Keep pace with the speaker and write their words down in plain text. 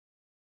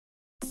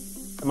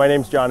My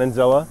name's John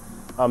Anzilla.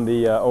 I'm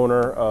the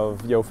owner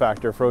of Yo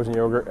Factor frozen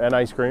yogurt and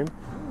ice cream,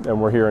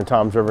 and we're here in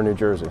Toms River, New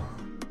Jersey.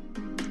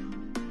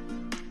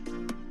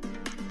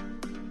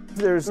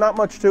 There's not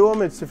much to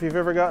them. It's if you've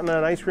ever gotten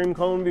an ice cream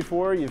cone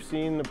before, you've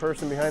seen the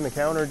person behind the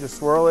counter just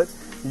swirl it.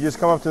 You just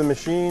come up to the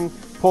machine,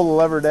 pull the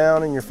lever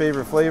down in your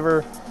favorite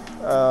flavor.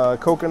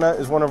 Coconut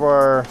is one of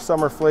our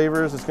summer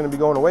flavors. It's going to be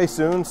going away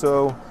soon,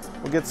 so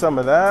we'll get some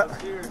of that.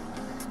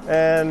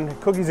 And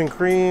cookies and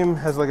cream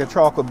has like a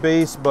chocolate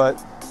base,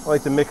 but I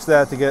like to mix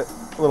that to get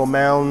a little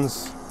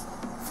Mounds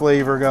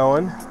flavor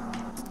going.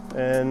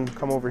 And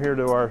come over here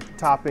to our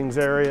toppings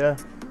area.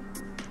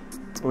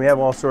 We have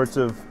all sorts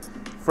of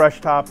fresh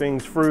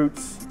toppings,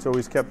 fruits. It's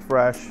always kept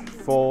fresh,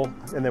 full.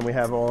 And then we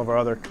have all of our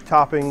other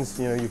toppings.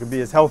 You know, you can be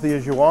as healthy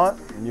as you want.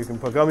 You can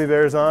put gummy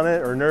bears on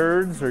it, or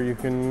nerds, or you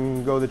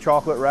can go the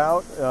chocolate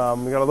route.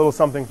 We got a little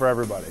something for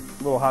everybody.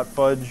 A little hot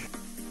fudge.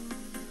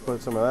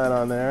 Put some of that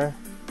on there.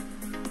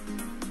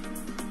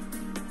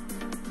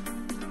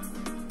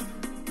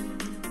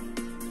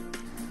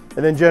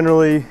 And then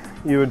generally,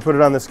 you would put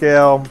it on the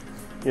scale.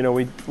 You know,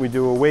 we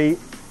do a weight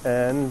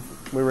and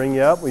we ring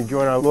you up. We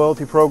join our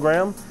loyalty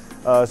program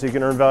so you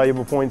can earn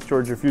valuable points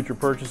towards your future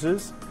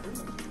purchases.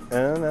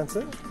 And that's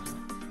it.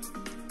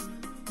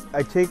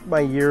 I take my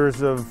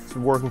years of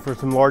working for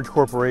some large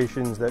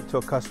corporations that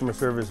took customer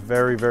service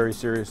very, very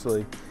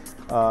seriously.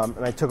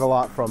 And I took a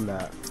lot from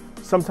that.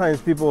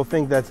 Sometimes people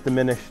think that's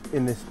diminished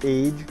in this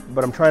age,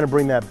 but I'm trying to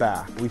bring that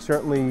back. We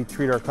certainly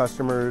treat our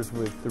customers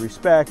with the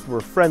respect,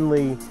 we're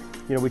friendly.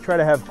 You know, we try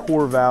to have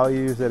core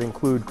values that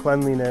include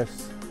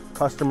cleanliness,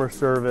 customer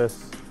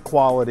service,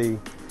 quality,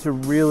 to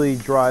really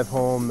drive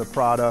home the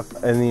product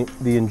and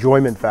the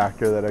enjoyment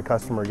factor that a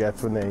customer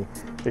gets when they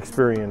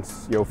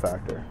experience Yo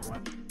Factor.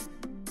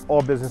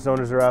 All business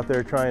owners are out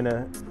there trying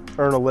to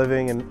earn a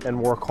living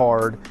and work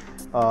hard.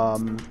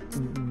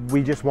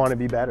 We just want to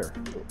be better.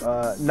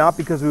 Not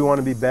because we want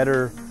to be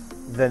better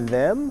than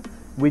them,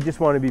 we just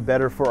want to be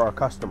better for our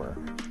customer.